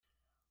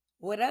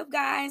What up,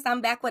 guys? I'm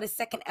back with a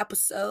second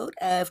episode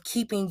of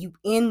Keeping You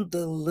in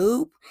the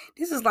Loop.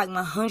 This is like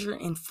my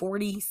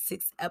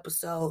 146th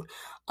episode.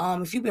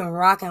 If you've been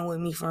rocking with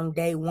me from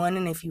day one,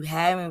 and if you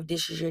haven't, if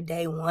this is your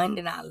day one,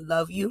 then I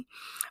love you.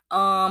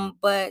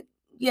 But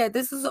yeah,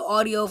 this is an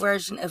audio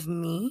version of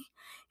me.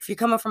 If you're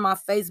coming from my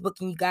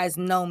Facebook and you guys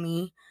know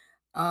me,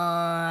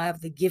 I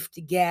have the gift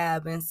to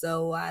gab, and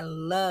so I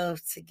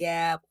love to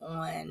gab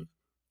on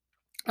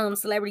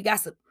celebrity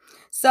gossip.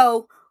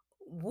 So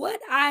what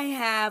I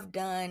have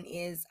done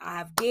is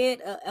I've did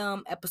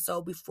a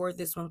episode before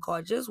this one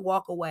called Just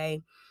Walk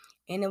Away,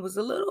 and it was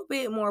a little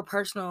bit more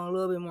personal, a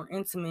little bit more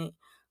intimate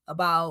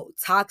about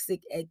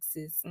toxic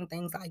exes and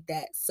things like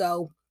that.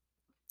 So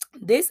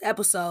this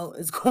episode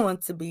is going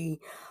to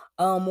be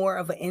more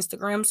of an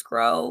Instagram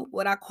scroll.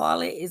 What I call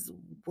it is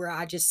where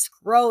I just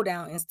scroll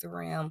down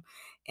Instagram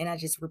and I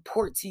just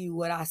report to you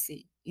what I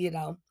see.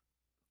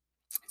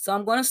 So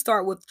I'm going to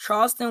start with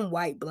Charleston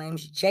White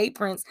blames Jay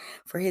Prince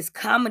for his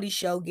comedy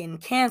show getting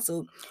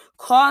canceled,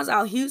 calls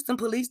out Houston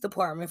Police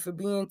Department for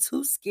being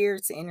too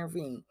scared to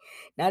intervene.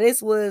 Now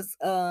this was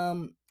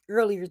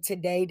earlier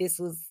today. This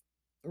was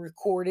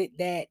recorded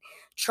that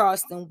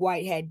Charleston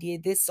White had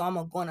did this, so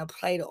I'm going to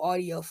play the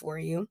audio for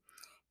you.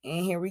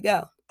 And here we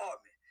go.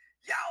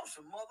 Y'all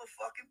some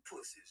motherfucking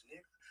pussies,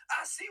 nigga.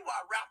 I see why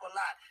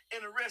Rap-A-Lot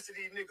and the rest of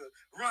these niggas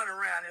run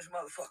around this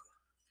motherfucker.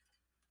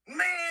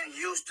 Man,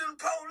 Houston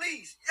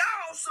police,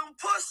 y'all some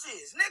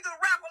pussies. Nigga,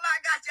 Rap-A-Lot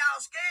got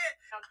y'all scared.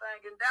 I'm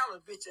thinking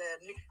Dallas, bitch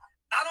ass nigga.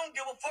 I don't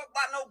give a fuck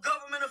about no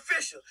government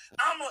official.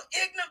 I'm an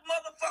ignorant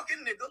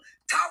motherfucking nigga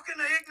talking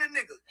to ignorant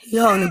niggas.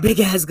 He holding a big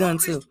ass gun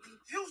too.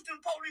 Houston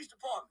Police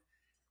Department.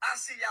 I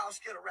see y'all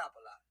scared of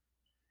Rap-A-Lot.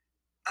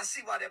 I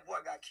see why that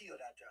boy got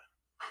killed out there.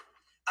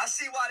 I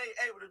see why they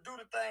able to do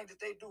the things that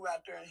they do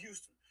out there in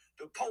Houston.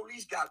 The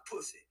police got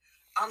pussy.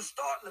 I'm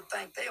starting to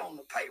think they on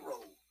the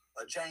payroll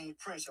of James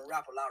Prince and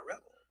Rap-A-Lot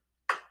Rebel.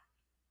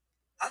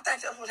 I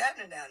think that's what's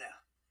happening down there.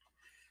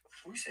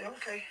 We said,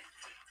 okay,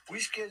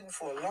 we scheduled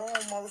for a long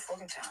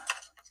motherfucking time.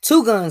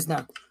 2 guns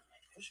now.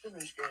 We should have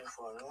been scheduled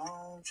for a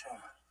long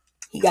time.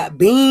 He got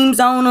beams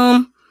on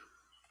him.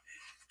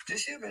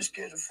 This should have been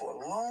scheduled for a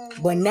long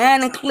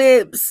banana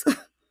clips.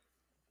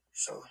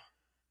 So,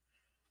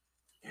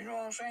 you know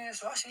what I'm saying?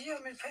 So I said, yeah,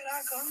 Miss Pat,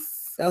 I come.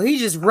 So he's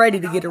just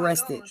ready to get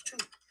arrested.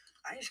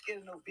 I ain't scared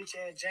of no bitch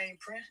ass James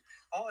Prince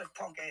or his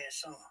punk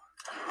ass son.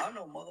 I'm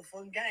no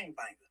motherfucking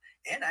gangbanger.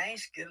 And I ain't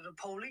scared of the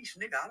police,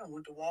 nigga. I done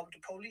went to war with the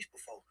police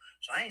before.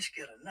 So I ain't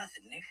scared of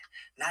nothing, nigga.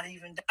 Not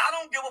even that. I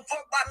don't give a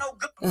fuck about no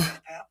gun,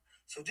 pal.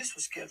 So this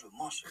was scheduled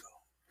months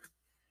ago.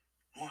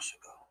 Months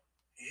ago.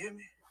 You hear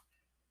me?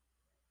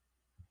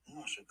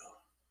 Months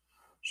ago.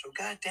 So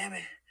goddamn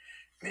it,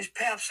 Miss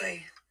Pap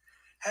say,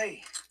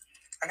 hey,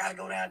 I gotta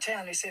go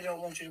downtown. They said they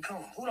don't want you to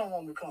come. Who don't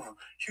want me to come?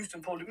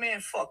 Houston Police. Man,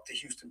 fuck the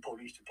Houston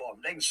Police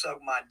Department. They can suck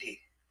my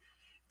dick.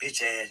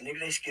 Bitch ass nigga,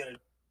 they scared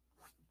of.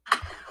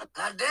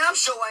 I damn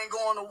sure ain't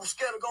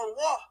scared to go to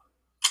war.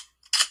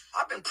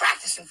 I've been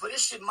practicing for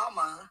this shit in my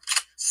mind.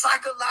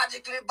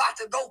 Psychologically about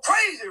to go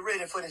crazy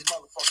ready for this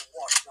motherfucking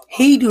war.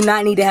 He do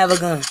not need to have a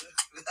gun.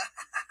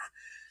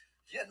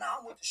 Yeah, nah,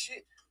 I'm with the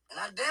shit. And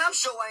I damn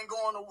sure ain't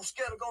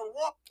scared to go to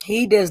war.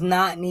 He does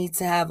not need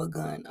to have a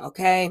gun,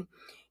 okay?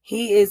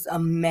 He is a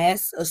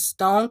mess, a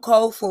stone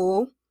cold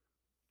fool,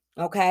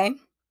 okay?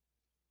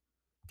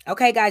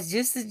 Okay, guys,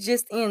 this is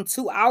just in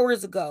 2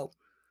 hours ago.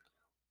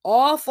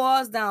 All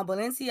falls down.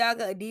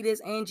 Balenciaga,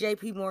 Adidas, and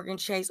JP Morgan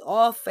Chase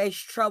all face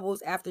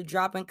troubles after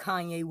dropping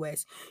Kanye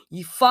West.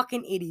 You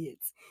fucking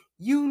idiots.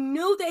 You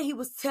knew that he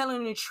was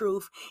telling the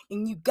truth,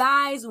 and you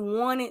guys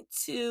wanted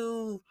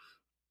to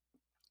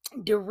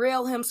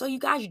derail him, so you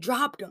guys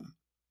dropped him.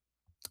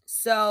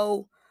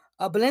 So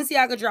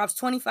Balenciaga drops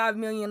 $25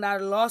 million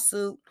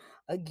lawsuit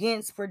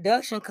against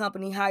production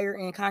company hired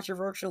in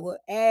controversial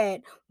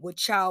ad with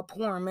child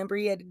porn.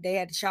 Remember, they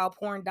had the child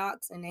porn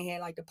docs, and they had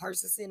like the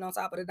person sitting on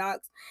top of the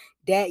docs.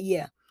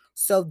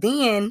 So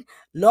then,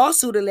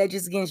 lawsuit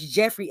alleges against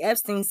Jeffrey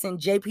Epstein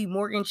sent JP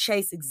Morgan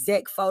Chase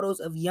exec photos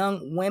of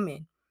young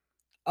women.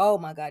 Oh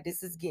my God,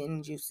 this is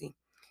getting juicy.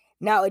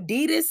 Now,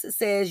 Adidas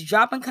says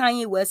dropping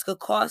Kanye West could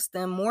cost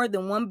them more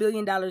than $1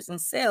 billion in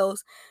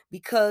sales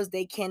because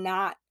they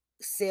cannot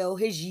sell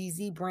his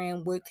Yeezy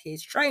brand with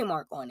his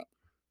trademark on it.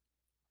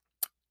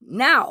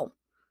 Now,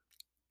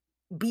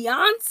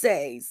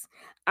 Beyonce's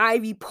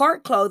Ivy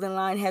Park clothing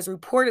line has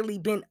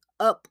reportedly been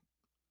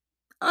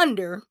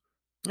underperforming.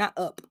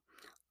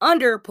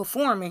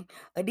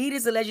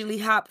 Adidas allegedly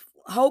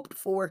hoped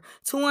for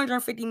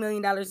 $250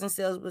 million in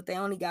sales, but they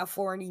only got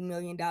 $40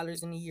 million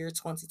in the year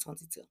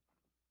 2022.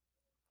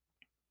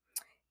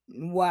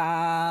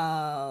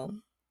 Wow.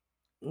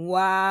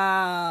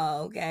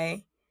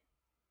 Okay.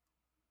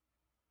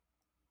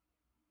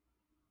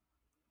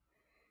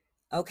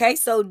 Okay,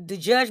 so the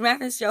Judge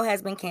Mathis show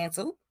has been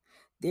canceled.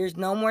 There's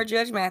no more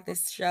Judge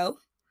Mathis show.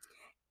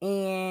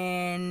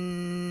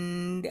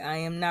 And I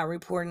am not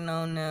reporting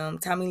on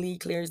Tommy Lee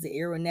clears the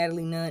air with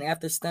Natalie Nunn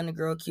after Stunner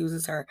Girl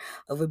accuses her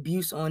of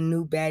abuse on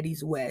New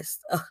Baddies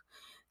West.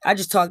 I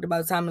just talked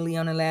about Tommy Lee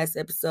on the last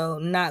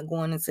episode. Not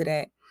going into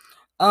that.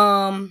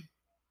 Um,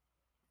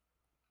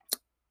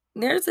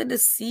 there's a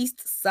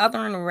deceased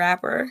Southern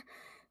rapper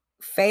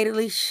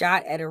fatally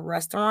shot at a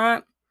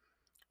restaurant.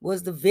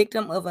 Was the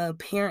victim of an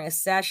apparent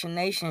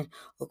assassination,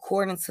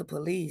 according to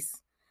police.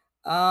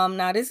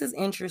 Now this is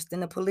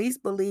interesting. The police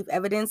believe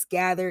evidence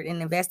gathered in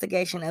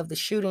investigation of the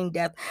shooting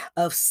death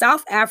of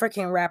South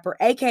African rapper,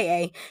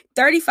 aka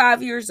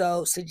 35 years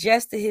old,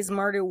 suggested his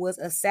murder was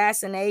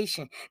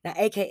assassination. Now,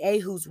 aka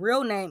whose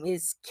real name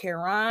is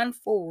Kieran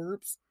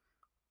Forbes.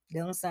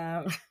 Don't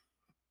sound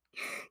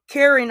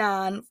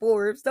Kieran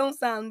Forbes. Don't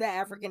sound that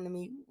African to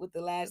me with the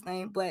last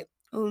name, but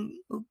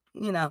you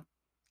know,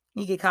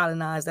 you get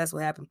colonized. That's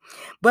what happened.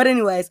 But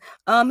anyways,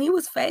 he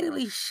was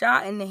fatally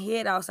shot in the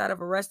head outside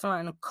of a restaurant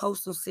in the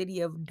coastal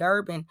city of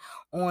Durban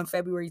on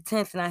February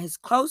 10th. Now, his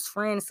close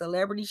friend,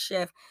 celebrity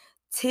chef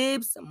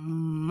Tibbs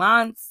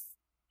Montanasan.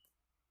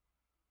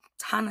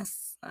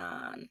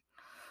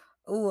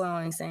 Oh,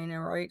 I ain't saying that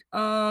right.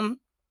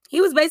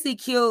 He was basically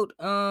killed.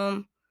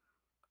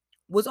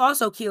 Was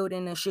also killed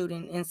in a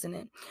shooting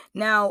incident.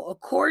 Now,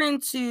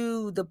 according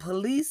to the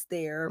police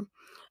there,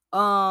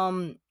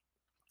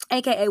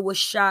 AKA was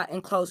shot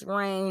in close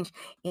range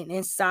and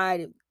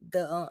inside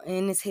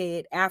in his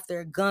head after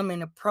a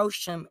gunman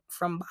approached him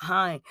from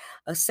behind.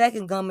 A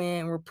second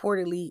gunman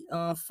reportedly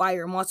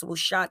fired multiple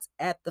shots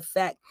at the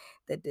fact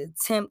that the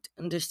attempt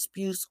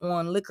disputes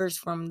on liquors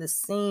from the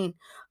scene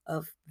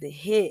of the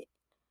hit.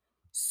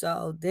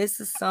 So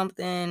this is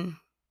something.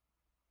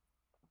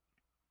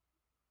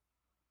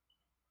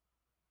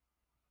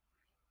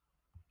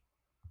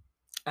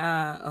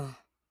 Oh,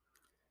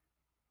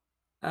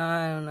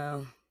 I don't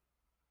know.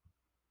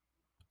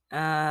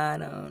 I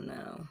don't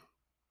know.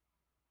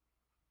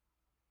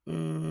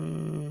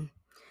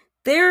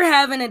 They're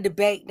having a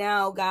debate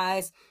now,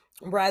 guys.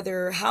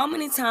 Rather, how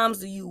many times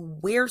do you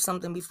wear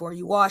something before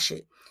you wash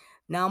it?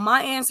 Now,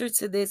 my answer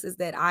to this is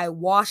that I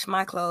wash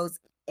my clothes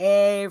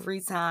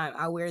every time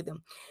I wear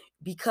them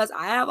because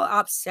I have an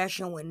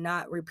obsession with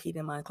not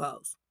repeating my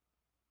clothes.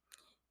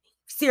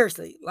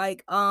 Seriously,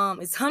 like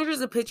it's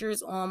hundreds of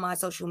pictures on my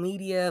social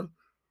media.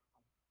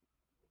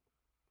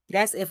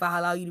 That's if I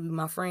allow you to be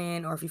my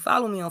friend or if you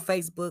follow me on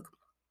Facebook.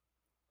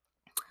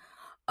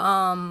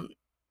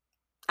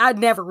 I'd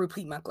never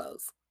repeat my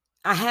clothes.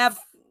 I have,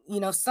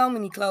 so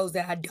many clothes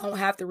that I don't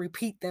have to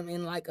repeat them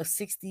in like a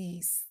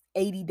 60,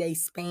 80-day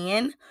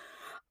span.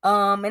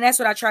 And that's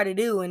what I try to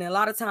do. And a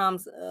lot of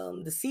times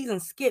the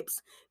season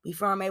skips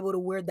before I'm able to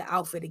wear the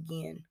outfit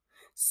again.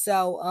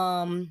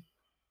 So,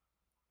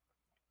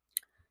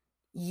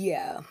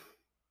 yeah.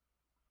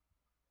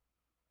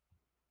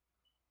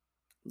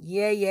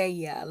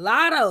 Yeah.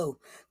 Lotto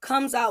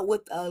comes out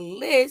with a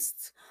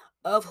list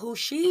of who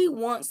she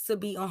wants to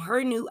be on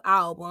her new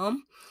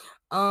album.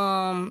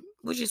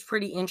 Which is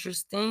pretty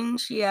interesting.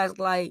 She has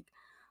like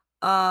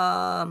Nicki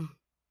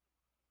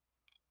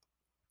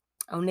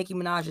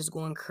Minaj is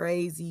going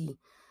crazy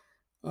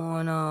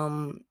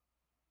on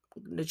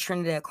the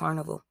Trinidad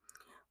Carnival.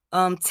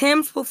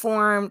 Tim's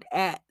performed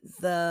at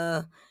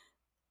the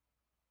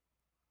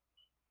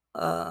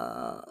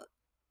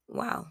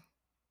wow.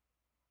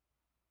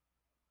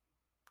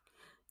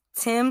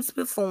 Tim's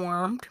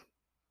performed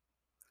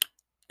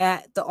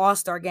at the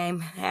All-Star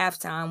game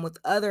halftime with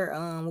other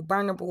with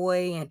Burna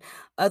Boy and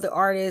other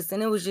artists,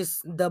 and it was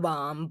just the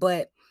bomb.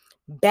 But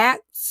back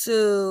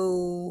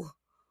to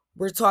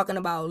we're talking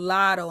about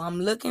Lotto.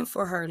 I'm looking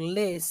for her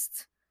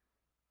list.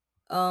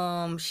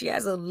 She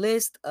has a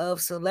list of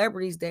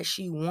celebrities that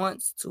she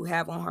wants to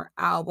have on her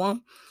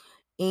album,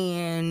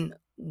 and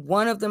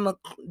one of them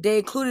they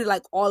included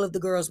like all of the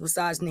girls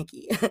besides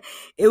Nicki.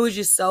 It was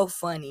just so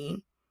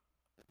funny.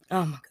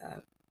 Oh my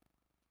god.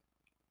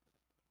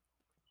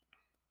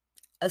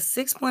 A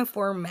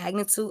 6.4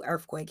 magnitude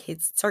earthquake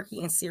hits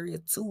Turkey and Syria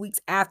 2 weeks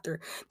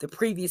after the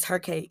previous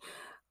earthquake.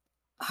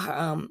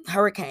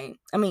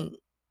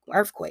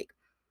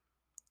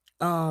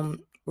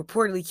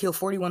 Reportedly killed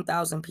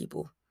 41,000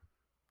 people.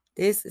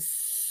 This is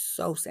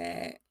so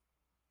sad.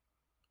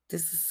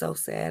 This is so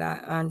sad.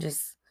 I'm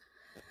just,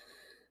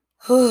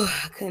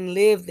 I couldn't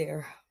live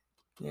there,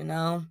 you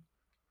know.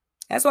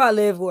 That's why I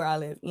live where I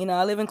live.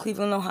 I live in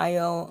Cleveland,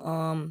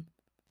 Ohio.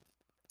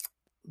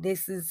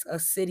 This is a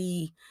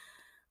city,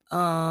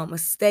 a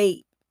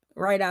state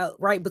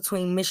right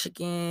between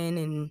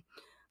Michigan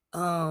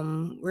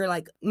and we're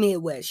like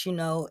Midwest,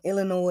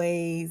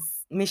 Illinois,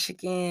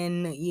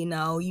 Michigan, you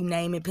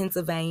name it,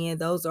 Pennsylvania,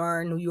 those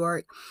are New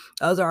York,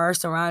 those are our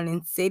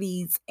surrounding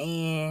cities,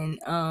 and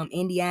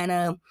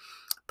Indiana,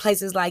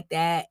 places like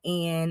that.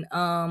 And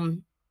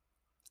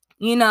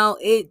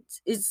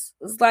it's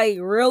like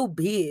real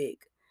big.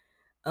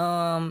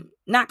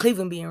 Not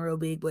Cleveland being real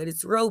big, but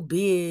it's real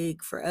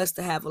big for us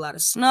to have a lot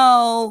of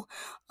snow,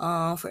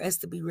 for us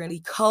to be really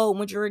cold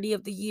majority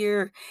of the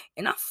year.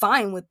 And I'm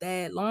fine with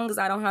that, long as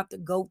I don't have to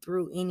go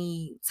through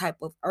any type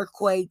of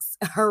earthquakes,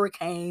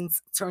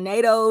 hurricanes,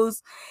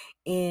 tornadoes,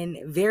 and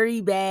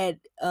very bad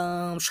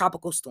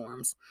tropical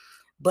storms.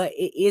 but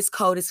it is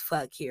cold as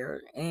fuck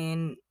here.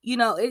 And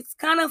it's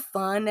kind of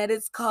fun that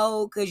it's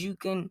cold because you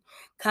can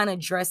kind of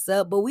dress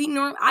up. But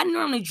I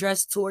normally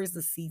dress towards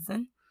the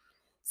season.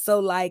 So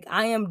like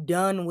I am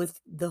done with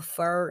the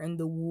fur and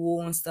the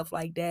wool and stuff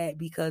like that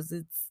because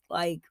it's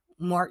like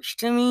March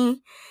to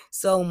me.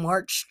 So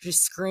March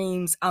just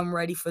screams I'm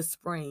ready for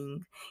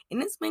spring.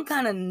 And it's been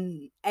kind of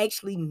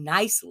actually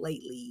nice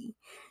lately.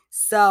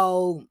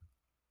 So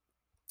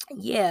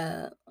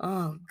yeah.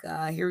 Oh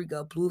god, here we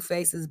go.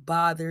 Blueface is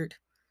bothered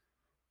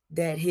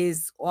that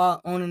his on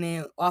and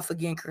then off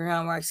again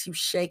Korean Rocks keeps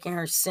shaking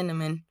her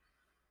cinnamon.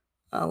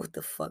 Oh, what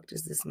the fuck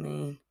does this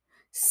mean?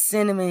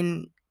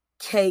 Cinnamon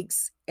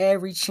cakes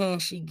every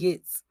chance she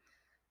gets.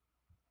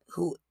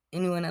 Who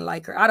anyone that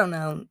like her? I don't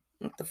know.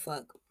 What the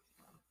fuck?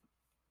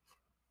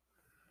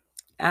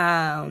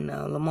 I don't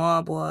know.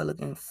 Lamar boy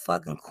looking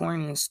fucking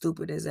corny and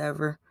stupid as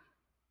ever.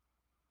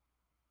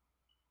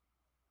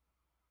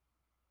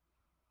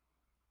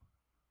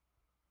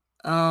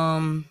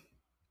 Um,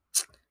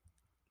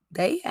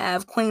 they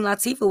have Queen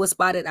Latifah was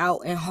spotted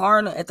out in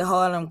Harlem at the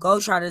Harlem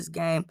Globetrotters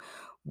game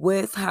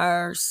with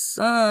her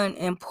son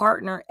and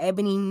partner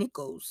Ebony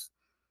Nichols.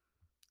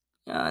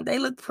 They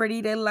look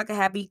pretty. They look like a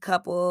happy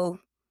couple.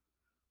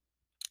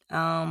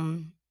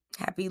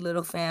 Happy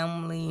little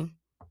family.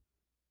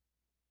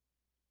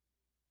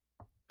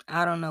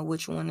 I don't know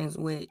which one is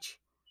which.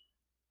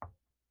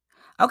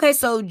 Okay,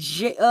 so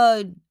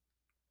Gia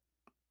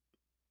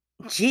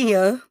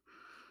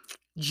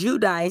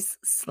Judice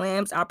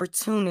slams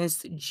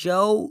opportunist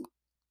Joe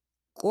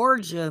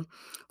Gorgia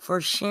for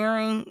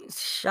sharing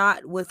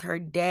shot with her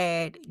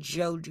dad,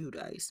 Joe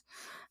Judice.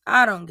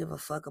 I don't give a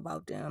fuck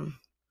about them.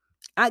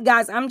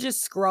 Guys, I'm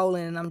just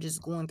scrolling and I'm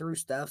just going through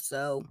stuff.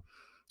 So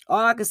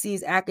all I can see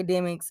is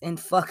academics and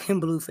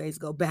fucking Blueface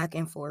go back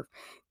and forth.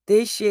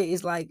 This shit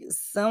is like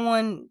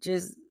someone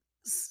just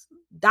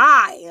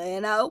die,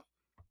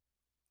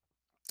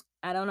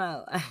 I don't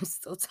know. I'm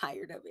so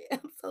tired of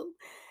it.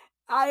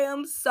 I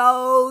am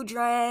so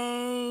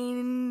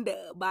drained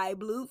by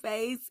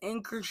Blueface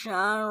and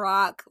Krishan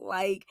Rock.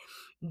 Like,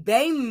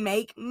 they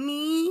make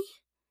me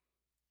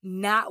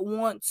not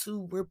want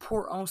to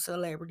report on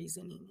celebrities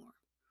anymore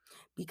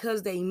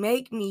because they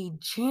make me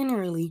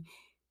generally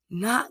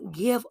not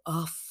give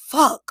a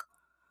fuck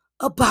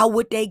about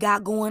what they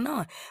got going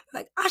on.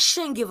 Like, I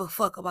shouldn't give a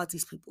fuck about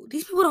these people.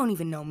 These people don't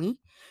even know me.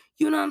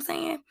 You know what I'm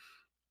saying?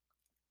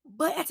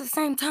 But at the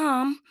same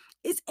time,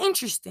 it's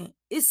interesting.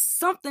 It's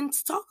something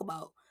to talk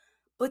about.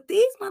 But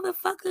these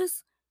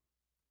motherfuckers,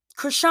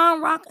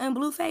 Krishan Rock and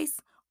Blueface,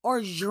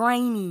 are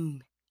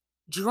draining.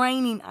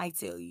 Draining, I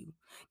tell you.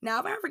 Now,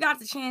 if I ever got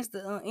the chance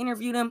to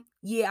interview them,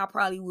 yeah, I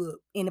probably would.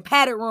 In a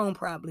padded room,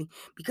 probably.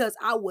 Because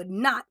I would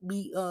not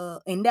be,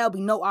 and there'll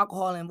be no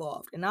alcohol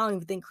involved. And I don't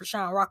even think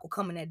Krishan Rock will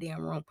come in that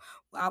damn room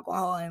with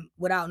alcohol and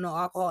without no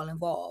alcohol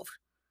involved.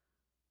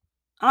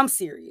 I'm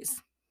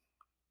serious.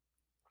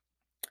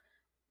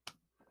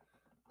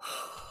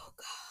 Oh,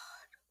 God.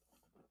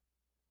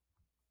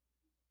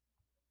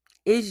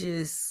 It's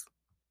just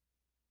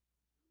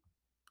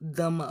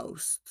the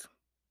most.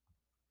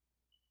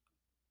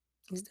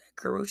 Is that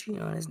Karuchi?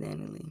 No, that's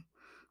Danny Lee.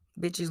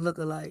 Bitches look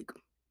alike.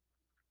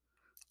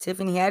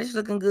 Tiffany Haddish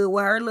looking good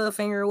with her little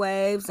finger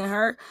waves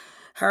and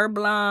her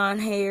blonde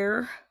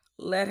hair.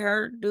 Let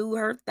her do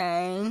her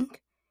thing.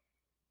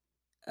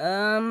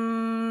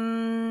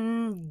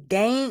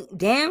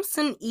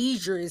 Damson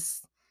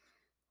Idris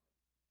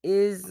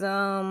is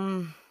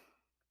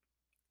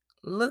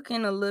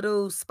looking a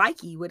little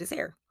spiky with his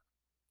hair.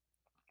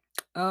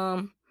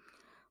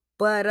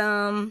 But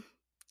him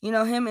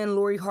and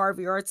Lori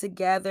Harvey are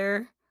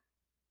together.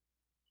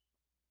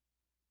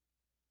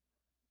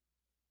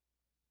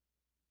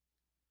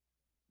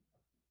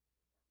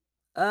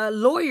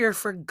 Lawyer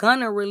for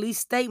Gunna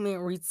released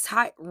statement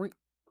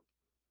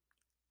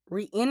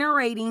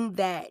reiterating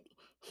that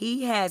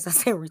he has. I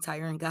said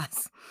retiring,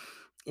 guys.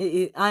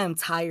 I am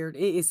tired.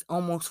 It is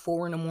almost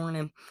 4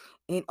 a.m.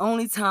 and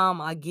only time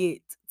I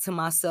get to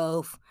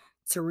myself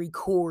to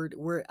record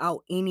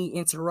without any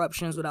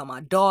interruptions, without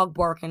my dog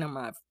barking or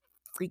my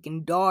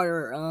freaking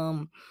daughter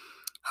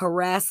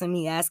harassing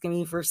me, asking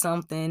me for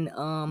something,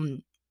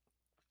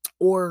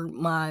 or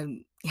my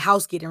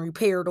house getting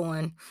repaired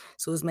on,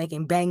 so it's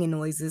making banging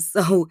noises.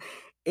 So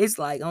it's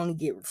like I only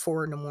get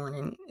 4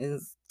 a.m.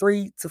 Is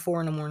 3 to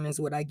 4 a.m. is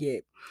what I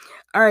get.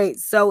 All right.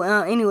 So,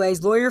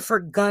 anyways, lawyer for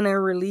Gunna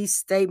released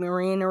statement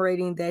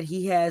reiterating that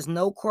he has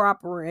not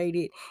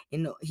cooperated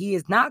in the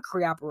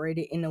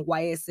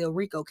YSL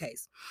RICO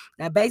case.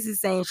 Now, basically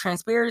saying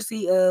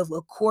Transparency of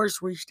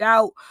course reached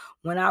out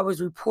when I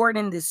was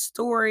reporting this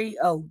story.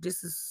 Oh,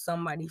 this is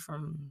somebody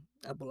from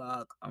a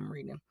blog I'm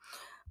reading.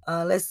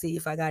 Let's see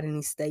if I got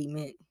any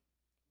statement.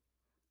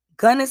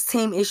 Gunna's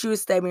team issued a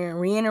statement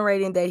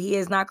reiterating that he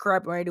has not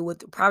cooperated with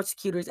the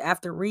prosecutors.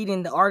 After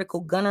reading the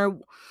article, Gunna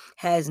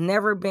has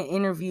never been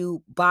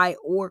interviewed by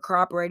or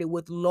cooperated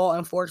with law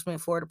enforcement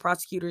for the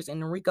prosecutors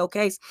in the RICO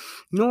case,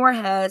 nor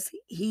has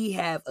he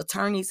have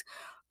attorneys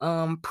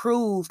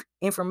proved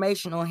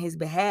information on his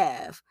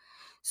behalf.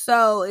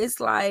 So it's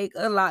like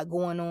a lot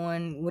going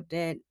on with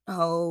that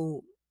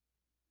whole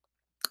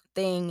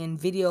thing, and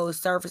video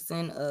is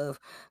surfacing of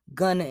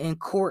Gunna in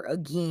court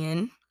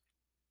again.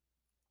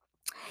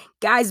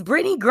 Guys,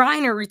 Brittany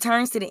Griner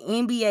returns to the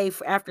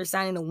NBA after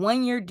signing a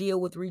 1-year deal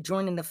with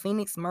rejoining the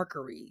Phoenix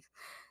Mercury.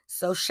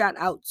 So shout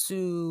out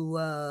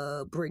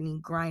to Brittany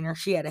Griner.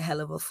 She had a hell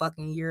of a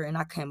fucking year, and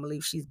I can't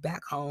believe she's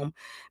back home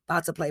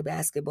about to play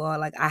basketball.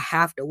 Like, I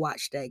have to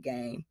watch that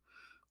game.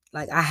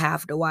 Like, I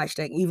have to watch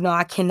that, even though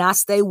I cannot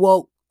stay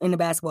woke in the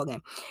basketball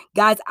game.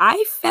 Guys,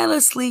 I fell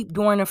asleep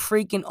during a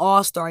freaking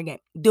All-Star game.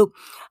 Dude,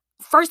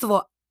 first of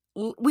all,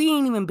 we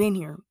ain't even been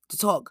here to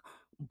talk,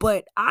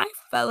 but I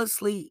fell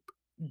asleep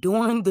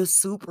during the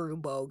Super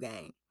Bowl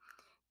game.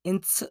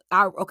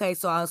 Okay,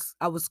 so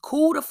I was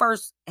cool the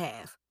first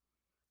half.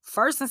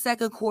 First and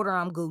second quarter,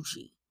 I'm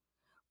Gucci.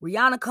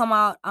 Rihanna come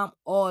out, I'm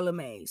all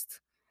amazed.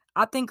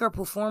 I think her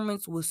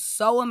performance was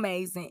so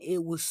amazing.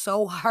 It was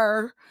so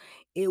her.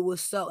 It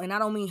was so, and I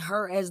don't mean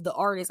her as the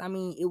artist. I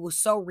mean, it was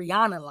so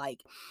Rihanna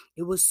like.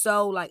 It was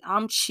so like,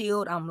 I'm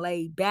chilled, I'm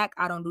laid back.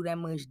 I don't do that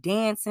much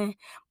dancing,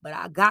 but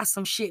I got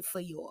some shit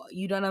for you all.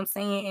 You know what I'm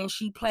saying? And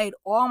she played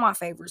all my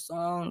favorite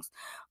songs.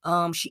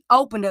 She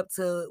opened up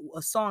to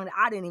a song that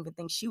I didn't even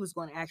think she was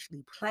going to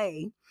actually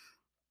play.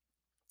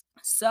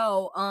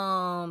 So,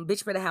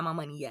 bitch better have my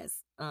money,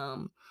 yes.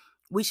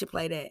 We should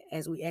play that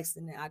as we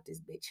exiting out this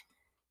bitch.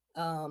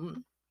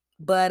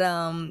 But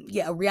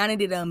yeah, Rihanna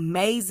did an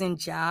amazing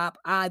job.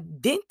 I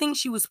didn't think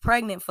she was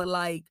pregnant for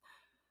like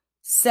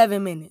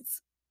 7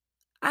 minutes.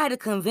 I had to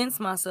convince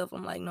myself,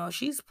 I'm like, no,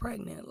 she's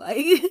pregnant.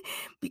 Like,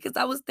 because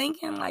I was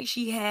thinking like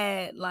she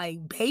had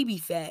like baby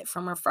fat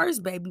from her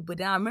first baby, but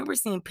then I remember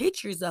seeing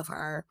pictures of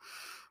her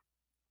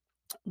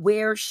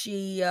where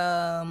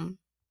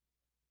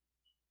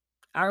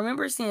I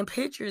remember seeing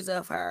pictures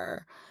of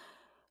her,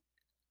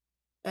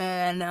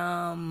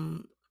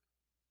 and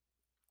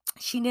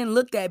she didn't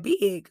look that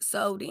big.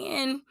 So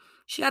then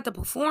she got to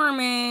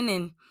performing,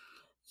 and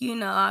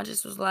I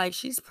just was like,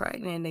 she's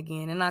pregnant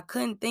again. And I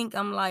couldn't think,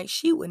 I'm like,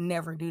 she would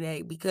never do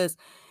that, because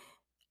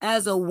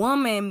as a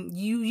woman,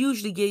 you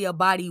usually give your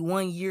body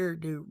 1 year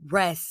to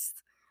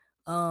rest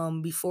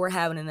before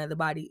having another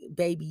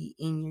baby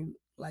in you,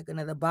 like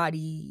another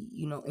body,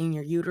 in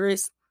your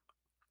uterus,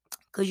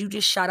 because you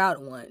just shot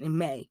out one in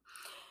May.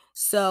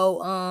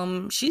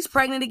 So she's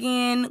pregnant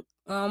again.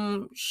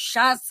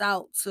 Shouts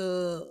out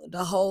to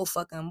the whole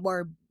fucking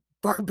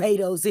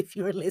Barbados, if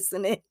you're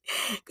listening,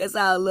 because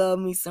I love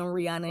me some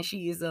Rihanna.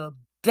 She is a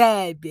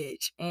bad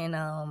bitch.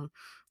 And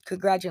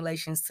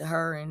congratulations to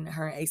her and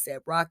ASAP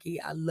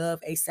Rocky. I love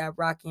ASAP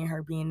Rocky and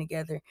her being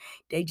together.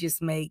 They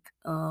just make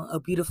a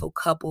beautiful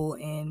couple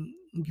and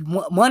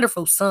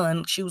wonderful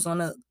son. She was on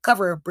the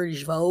cover of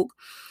British Vogue,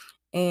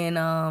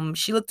 and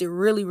she looked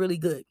really, really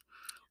good.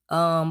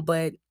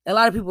 But a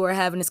lot of people are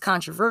having this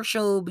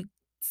controversial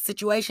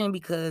situation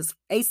because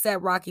ASAP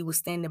Rocky was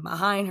standing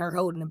behind her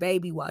holding the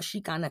baby while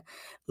she kind of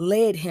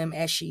led him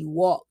as she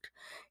walked.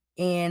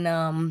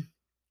 And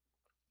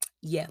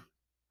yeah.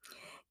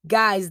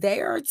 Guys, they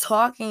are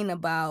talking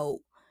about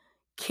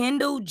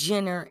Kendall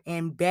Jenner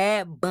and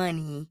Bad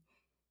Bunny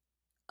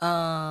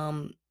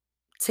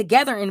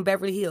together in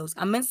Beverly Hills.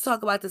 I meant to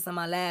talk about this in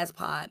my last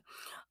pod.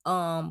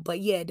 But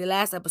yeah, the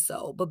last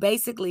episode. But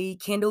basically,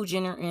 Kendall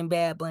Jenner and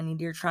Bad Bunny,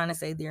 they're trying to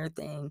say their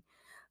thing.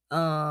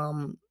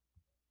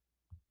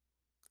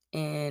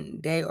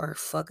 And they are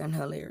fucking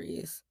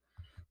hilarious.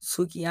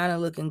 Sukiana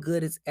looking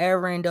good as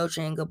ever in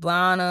Dolce &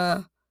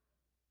 Gabbana.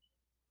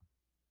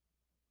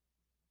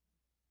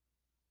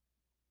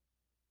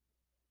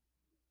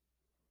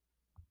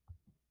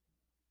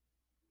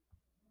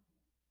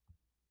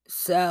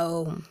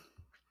 So,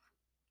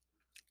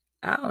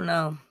 I don't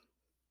know.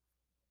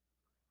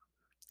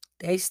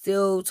 They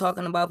still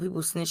talking about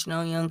people snitching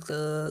on Young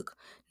Thug.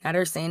 Now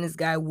they're saying this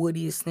guy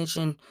Woody is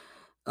snitching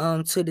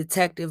to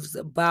detectives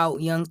about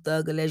Young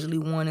Thug allegedly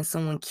wanting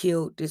someone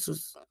killed. This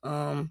was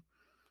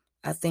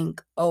I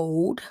think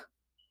old.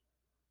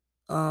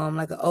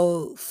 Like an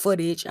old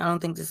footage. I don't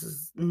think this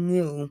is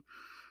new.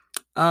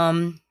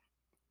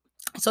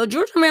 So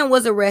Georgia man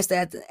was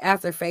arrested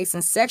after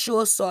facing sexual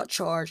assault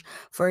charge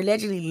for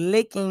allegedly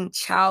licking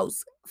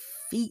child's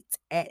feet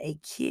at a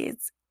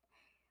kid's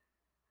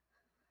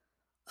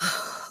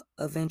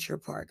adventure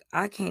park.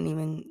 I can't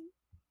even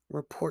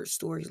report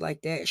stories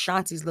like that.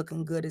 Shanti's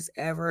looking good as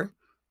ever.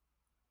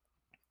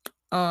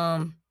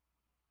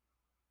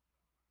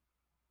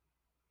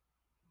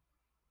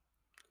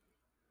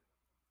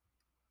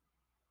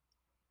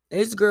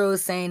 This girl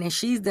is saying that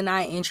she's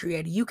denied entry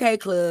at a UK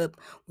club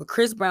where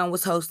Chris Brown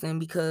was hosting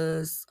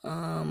because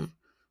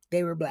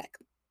they were black,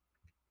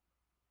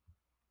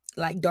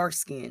 like dark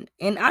skin.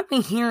 And I've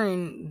been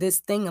hearing this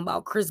thing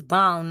about Chris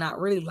Brown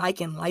not really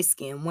liking light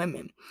skinned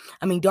women.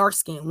 I mean dark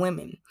skinned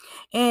women.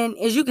 And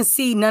as you can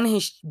see, none of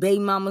his baby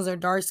mamas are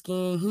dark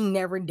skinned. He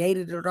never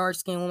dated a dark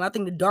skinned woman. I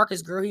think the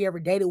darkest girl he ever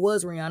dated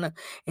was Rihanna,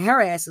 and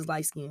her ass is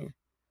light skinned.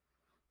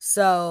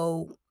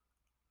 So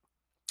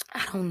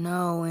I don't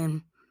know.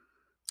 And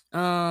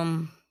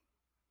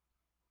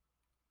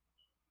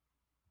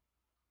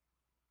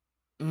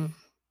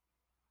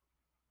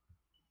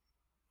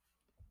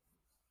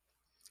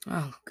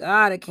Oh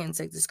God, I can't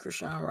take this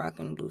Christian Rock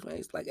and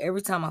Blueface. Like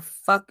every time I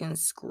fucking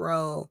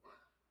scroll,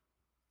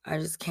 I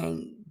just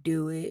can't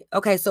do it.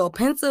 Okay, so a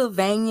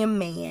Pennsylvania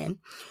man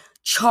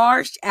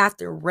charged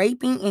after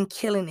raping and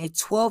killing his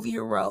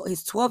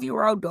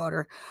 12-year-old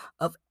daughter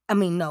a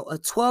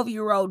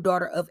 12-year-old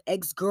daughter of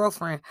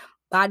ex-girlfriend.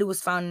 Body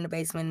was found in the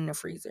basement in the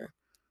freezer.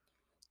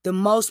 The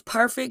most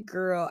perfect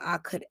girl I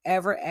could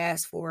ever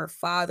ask for.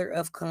 Father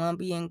of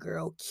Colombian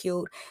girl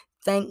killed.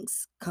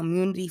 Thanks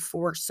community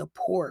for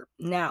support.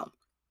 Now,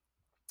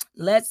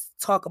 let's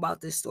talk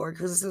about this story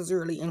because this is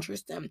really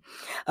interesting.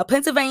 A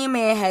Pennsylvania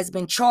man has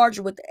been charged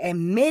with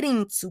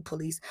admitting to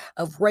police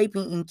of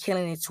raping and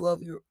killing the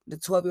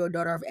 12-year-old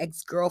daughter of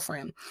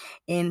ex-girlfriend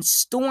and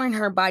storing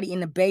her body in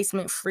the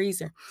basement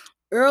freezer.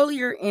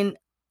 Earlier in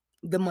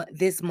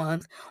this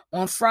month,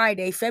 on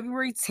Friday,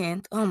 February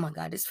 10th. Oh my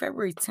God, this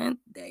February 10th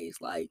day is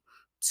like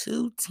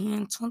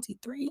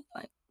 2/10/23.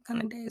 Like, what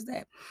kind of day is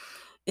that?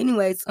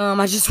 Anyways,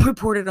 I just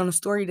reported on a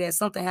story that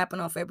something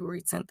happened on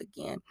February 10th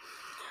again.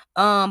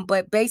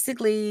 But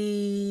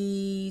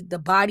basically, the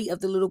body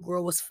of the little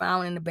girl was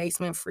found in the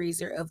basement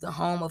freezer of the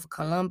home of a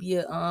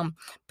Columbia,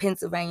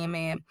 Pennsylvania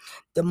man.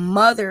 The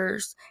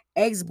mother's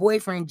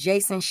ex-boyfriend,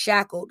 Jason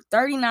Shackled,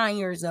 39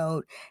 years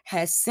old,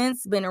 has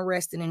since been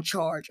arrested and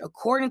charged.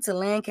 According to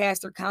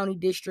Lancaster County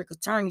District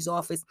Attorney's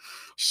Office,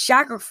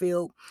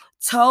 Shackelfield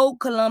told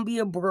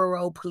Columbia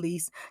Borough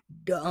Police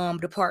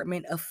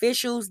Department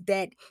officials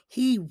that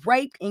he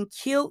raped and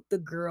killed the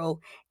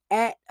girl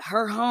at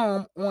her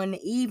home on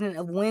the evening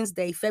of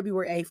Wednesday,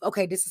 February 8th.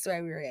 Okay, this is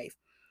February 8th.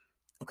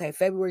 Okay,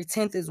 February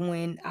 10th is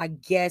when I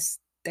guess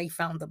they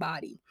found the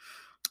body.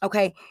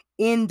 Okay,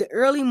 in the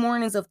early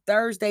mornings of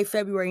Thursday,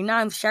 February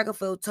 9th,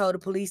 Shackelfield told the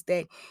police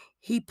that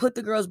he put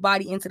the girl's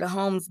body into the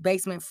home's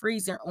basement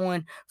freezer.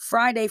 On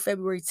Friday,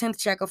 February 10th,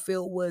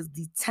 Shackelfield was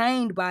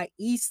detained by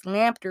East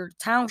Lampton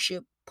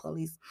Township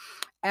Police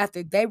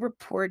after they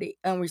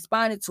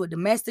responded to a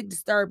domestic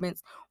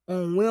disturbance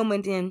on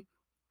Wilmington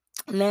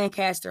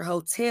Lancaster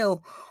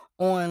Hotel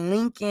on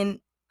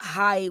Lincoln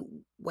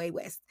Highway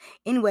West.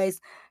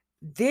 Anyways,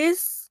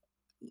 this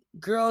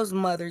girl's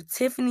mother,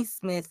 Tiffany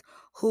Smith,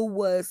 who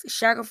was with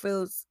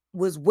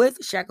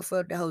Shackelfield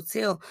at the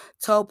hotel,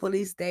 told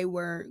police they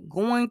were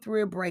going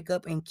through a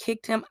breakup and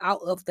kicked him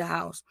out of the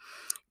house.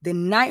 The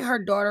night her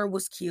daughter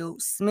was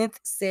killed, Smith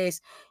says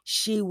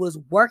she was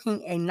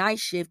working a night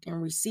shift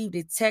and received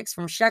a text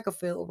from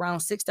Shackelfield around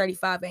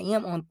 6:35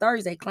 a.m. on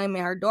Thursday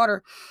claiming her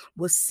daughter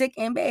was sick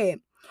in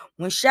bed.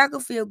 When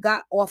Shackelfield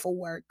got off of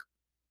work,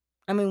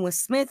 when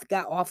Smith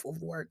got off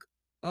of work,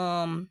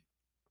 around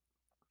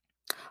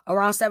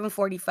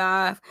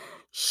 7:45,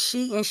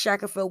 she and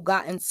Shackelfield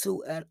got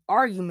into an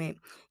argument.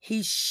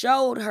 He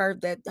showed her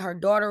that her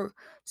daughter's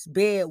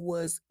bed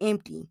was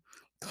empty,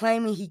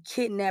 claiming he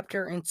kidnapped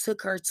her and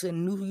took her to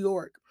New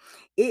York.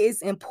 It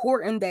is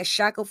important that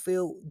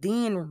Shackelfield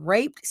then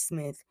raped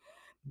Smith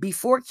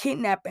before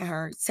kidnapping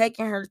her,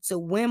 taking her to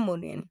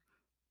Windham.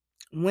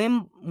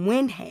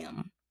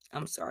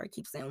 I'm sorry, I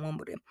keep saying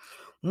Wimbledon.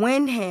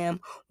 Windham,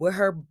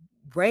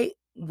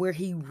 where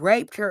he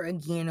raped her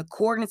again,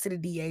 according to the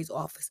DA's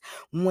office.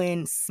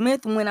 When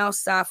Smith went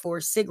outside for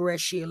a cigarette,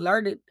 she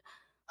alerted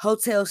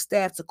hotel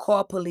staff to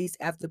call police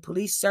after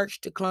police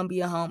searched the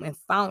Columbia home and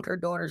found her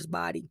daughter's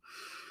body.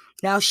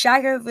 Now,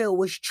 Shackelfield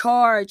was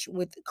charged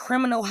with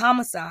criminal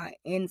homicide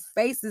and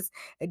faces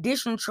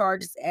additional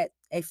charges at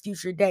a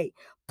future date.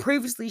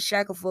 Previously,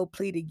 Shackelfield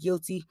pleaded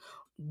guilty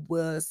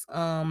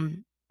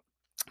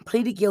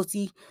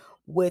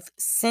with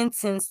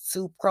sentence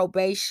to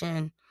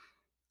probation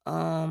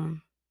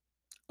on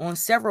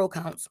several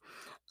counts.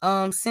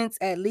 Since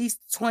at least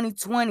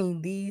 2020,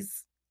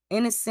 these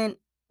innocent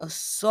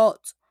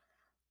assault,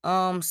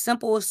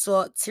 simple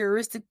assault,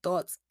 terroristic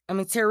threats,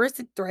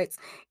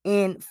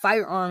 and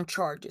firearm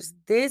charges.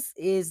 This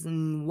is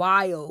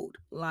wild.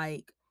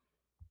 Like,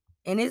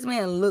 and this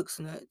man looks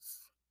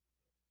nuts.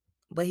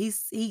 But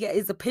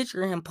it's a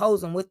picture of him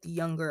posing with the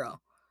young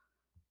girl.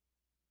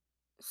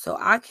 So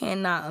I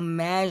cannot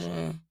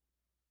imagine.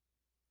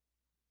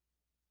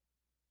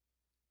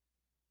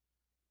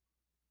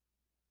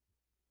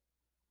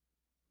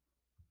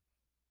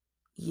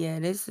 Yeah,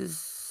 this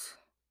is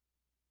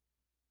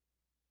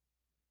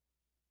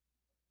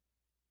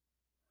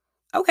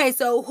okay.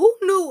 So who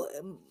knew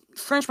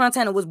French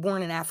Montana was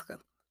born in Africa?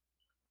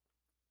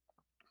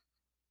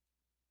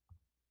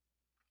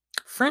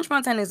 French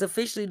Montana is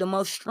officially the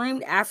most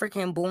streamed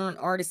African-born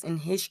artist in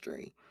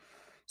history.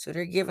 So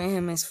they're giving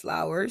him his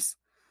flowers.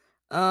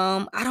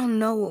 I don't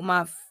know what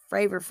my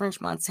favorite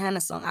French Montana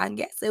song. I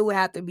guess it would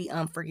have to be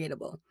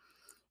Unforgettable.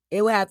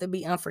 It would have to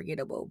be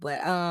Unforgettable. But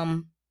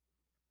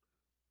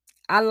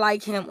I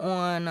like him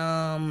on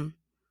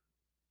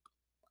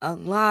a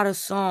lot of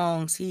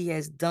songs he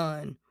has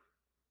done.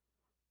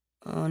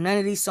 None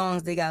of these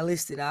songs they got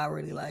listed I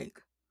really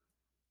like.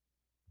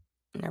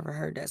 Never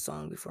heard that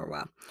song before.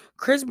 Wow.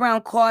 Chris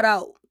Brown caught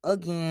out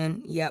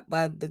again. Yep,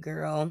 by the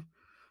girl.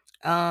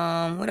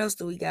 What else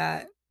do we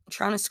got?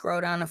 trying to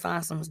scroll down and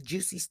find some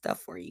juicy stuff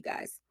for you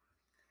guys.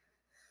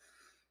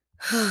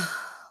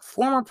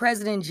 Former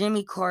President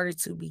Jimmy Carter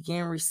to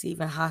begin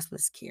receiving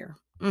hospice care.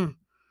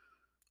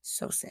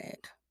 So sad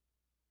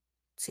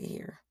to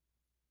hear.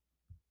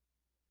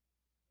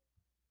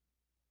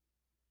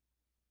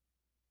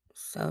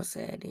 So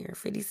sad to hear.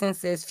 50 Cent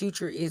says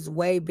Future is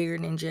way bigger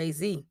than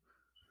Jay-Z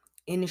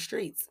in the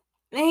streets.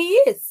 And he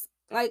is.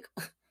 Like,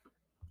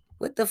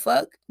 what the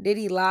fuck? Did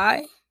he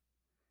lie?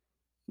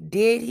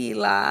 Did he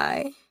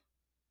lie?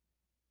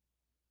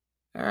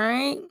 All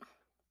right.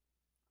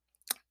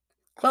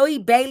 Chloe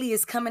Bailey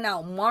is coming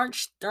out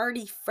March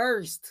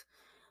 31st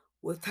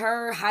with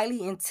her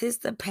highly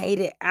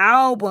anticipated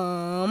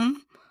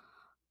album.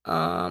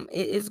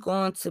 It is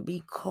going to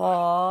be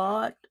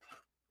called,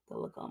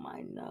 look on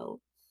my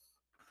notes,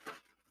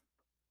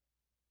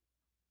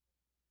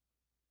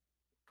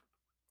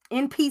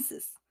 In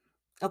Pieces.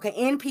 Okay,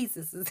 In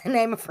Pieces is the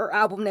name of her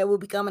album that will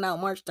be coming out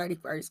March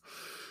 31st.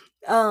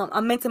 I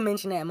meant to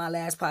mention that in my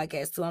last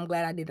podcast too. I'm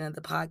glad I did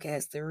another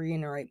podcast to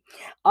reiterate.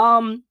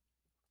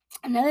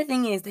 Another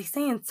thing is they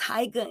saying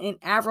Tyga and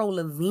Avril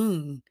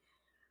Lavigne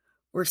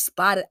were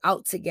spotted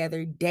out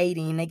together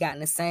dating. They got in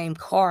the same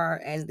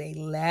car as they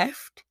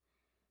left.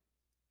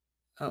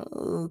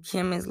 Oh,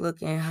 Kim is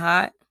looking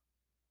hot.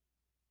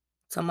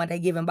 Talking about they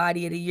giving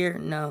body of the year.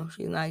 No,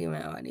 she's not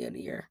giving body of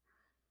the year.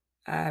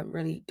 I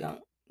really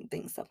don't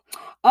think so.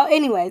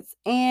 Anyways,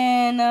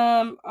 and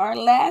our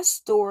last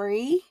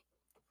story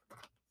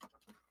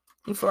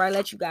before I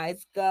let you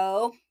guys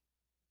go.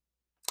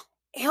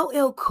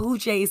 LL Cool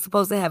J is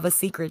supposed to have a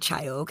secret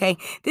child, okay?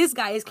 This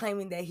guy is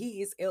claiming that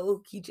he is LL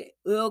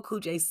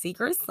Cool J's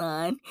secret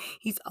son.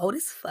 He's old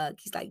as fuck.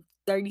 He's like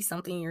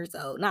 30-something years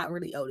old. Not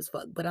really old as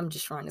fuck, but I'm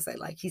just trying to say,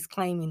 like, he's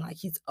claiming like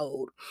he's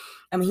old.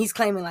 I mean, he's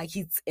claiming like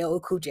he's LL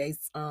Cool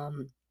J's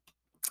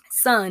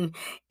son,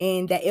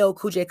 and that LL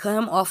Cool J cut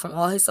him off from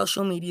all his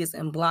social medias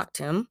and blocked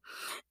him.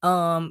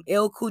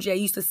 LL Cool J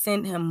used to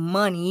send him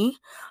money.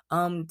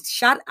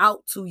 Shout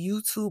out to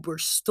YouTuber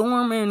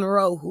Storm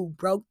Monroe who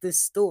broke this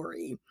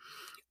story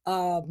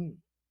about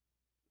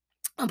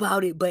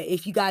it. But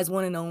if you guys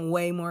want to know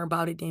way more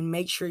about it, then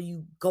make sure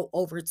you go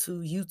over to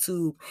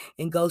YouTube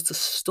and go to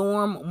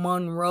Storm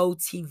Monroe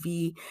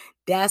TV.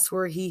 That's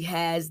where he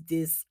has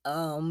this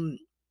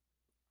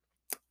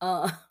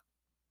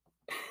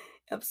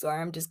I'm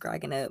sorry, I'm just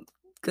cracking up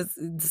because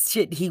the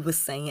shit he was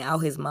saying out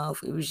his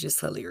mouth, it was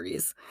just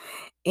hilarious.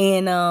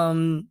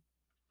 And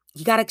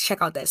you gotta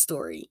check out that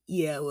story.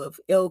 Yeah, with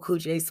LL Cool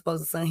J's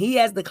supposed son. He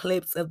has the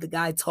clips of the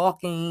guy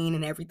talking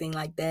and everything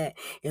like that,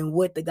 and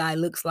what the guy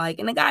looks like.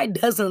 And the guy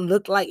doesn't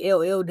look like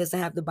LL, doesn't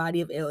have the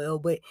body of LL,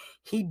 but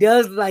he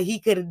does look like he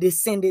could have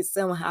descended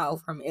somehow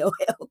from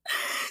LL.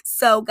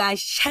 So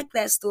guys, check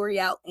that story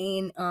out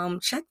and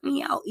check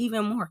me out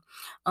even more.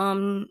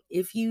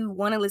 If you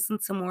want to listen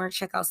to more,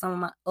 check out some of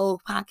my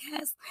old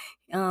podcasts.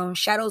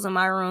 Shadows in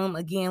My Room,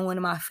 again, one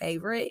of my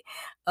favorite.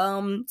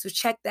 So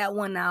check that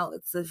one out.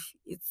 It's a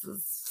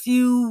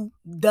few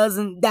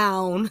dozen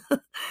down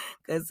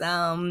because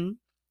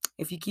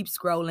if you keep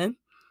scrolling,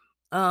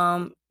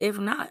 if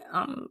not,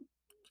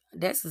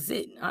 that's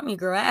it. I'm your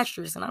girl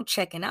Astress and I'm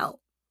checking out.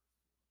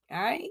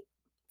 All right,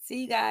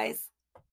 see you guys.